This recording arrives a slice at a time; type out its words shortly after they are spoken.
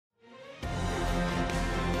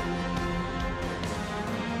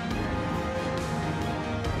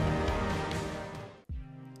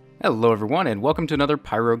Hello everyone and welcome to another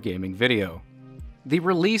Pyro Gaming video. The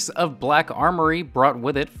release of Black Armory brought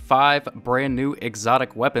with it 5 brand new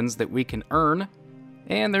exotic weapons that we can earn,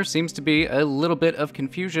 and there seems to be a little bit of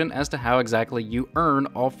confusion as to how exactly you earn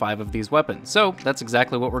all 5 of these weapons. So that's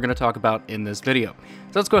exactly what we're going to talk about in this video.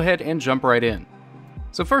 So let's go ahead and jump right in.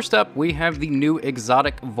 So first up, we have the new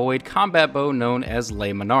exotic void combat bow known as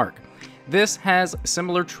Le Monarch. This has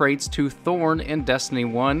similar traits to Thorn in Destiny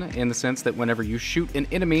 1 in the sense that whenever you shoot an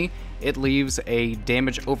enemy, it leaves a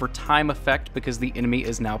damage over time effect because the enemy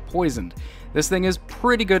is now poisoned. This thing is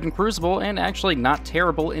pretty good in Crucible and actually not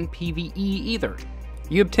terrible in PvE either.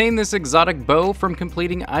 You obtain this exotic bow from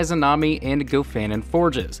completing Izanami and Gofanon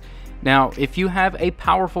forges. Now, if you have a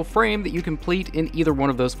powerful frame that you complete in either one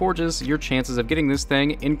of those forges, your chances of getting this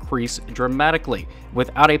thing increase dramatically.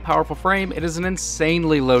 Without a powerful frame, it is an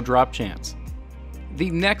insanely low drop chance. The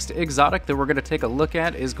next exotic that we're going to take a look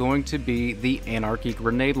at is going to be the Anarchy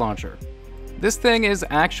Grenade Launcher. This thing is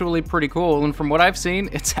actually pretty cool, and from what I've seen,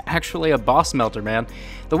 it's actually a boss melter, man.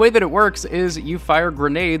 The way that it works is you fire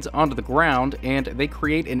grenades onto the ground, and they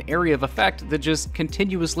create an area of effect that just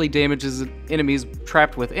continuously damages enemies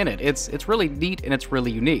trapped within it. It's really neat and it's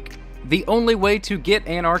really unique. The only way to get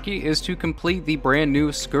Anarchy is to complete the brand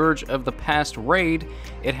new Scourge of the Past raid.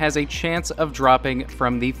 It has a chance of dropping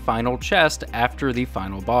from the final chest after the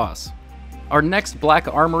final boss. Our next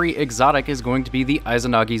Black Armory exotic is going to be the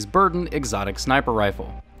Izanagi's Burden exotic sniper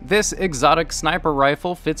rifle. This exotic sniper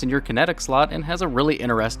rifle fits in your kinetic slot and has a really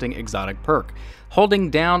interesting exotic perk. Holding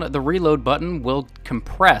down the reload button will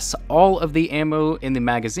compress all of the ammo in the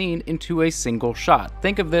magazine into a single shot.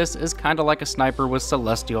 Think of this as kind of like a sniper with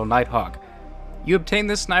Celestial Nighthawk. You obtain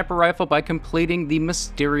this sniper rifle by completing the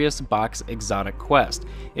Mysterious Box exotic quest.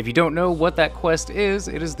 If you don't know what that quest is,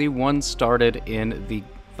 it is the one started in the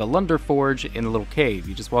Lunder Forge in a little cave.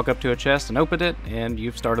 You just walk up to a chest and open it, and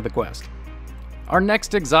you've started the quest. Our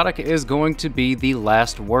next exotic is going to be the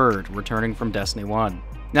Last Word, returning from Destiny 1.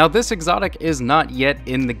 Now, this exotic is not yet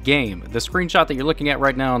in the game. The screenshot that you're looking at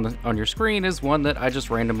right now on your screen is one that I just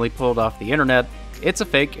randomly pulled off the internet. It's a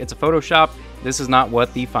fake, it's a Photoshop. This is not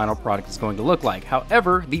what the final product is going to look like.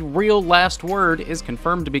 However, the real Last Word is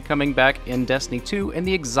confirmed to be coming back in Destiny 2, and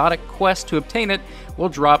the exotic quest to obtain it will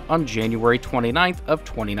drop on January 29th of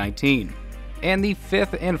 2019. And the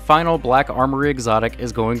 5th and final Black Armory exotic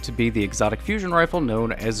is going to be the exotic fusion rifle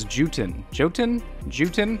known as Jotun. Jotun?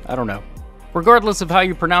 I don't know. Regardless of how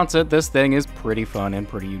you pronounce it, this thing is pretty fun and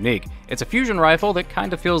pretty unique. It's a fusion rifle that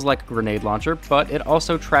kind of feels like a grenade launcher, but it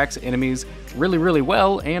also tracks enemies really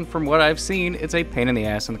well, and from what I've seen, it's a pain in the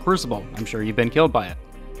ass in the Crucible. I'm sure you've been killed by it.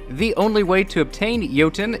 The only way to obtain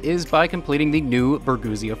Jotun is by completing the new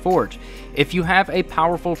Berguzia Forge. If you have a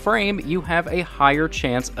powerful frame, you have a higher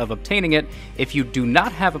chance of obtaining it. If you do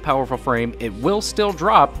not have a powerful frame, it will still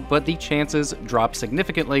drop, but the chances drop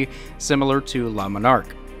significantly, similar to Le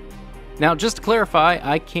Monarch. Now, just to clarify,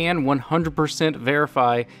 I can 100%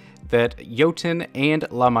 verify that Jotun and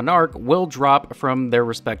Le Monarch will drop from their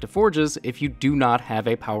respective forges if you do not have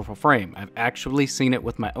a powerful frame. I've actually seen it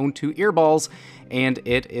with my own 2 earballs, and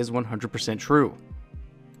it is 100% true.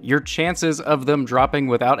 Your chances of them dropping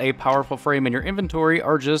without a powerful frame in your inventory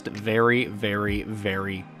are just very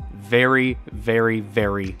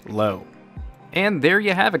low. And there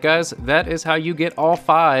you have it, guys. That is how you get all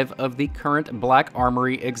 5 of the current Black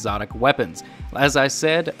Armory exotic weapons. As I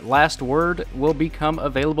said, Last Word will become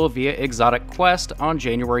available via exotic quest on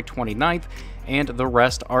January 29th, and the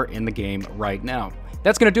rest are in the game right now.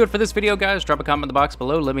 That's going to do it for this video, guys. Drop a comment in the box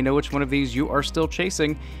below. Let me know which one of these you are still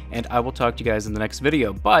chasing, and I will talk to you guys in the next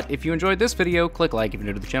video. But if you enjoyed this video, click like. If you're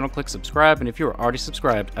new to the channel, click subscribe. And if you're already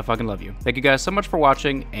subscribed, I fucking love you. Thank you guys so much for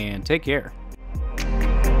watching, and take care.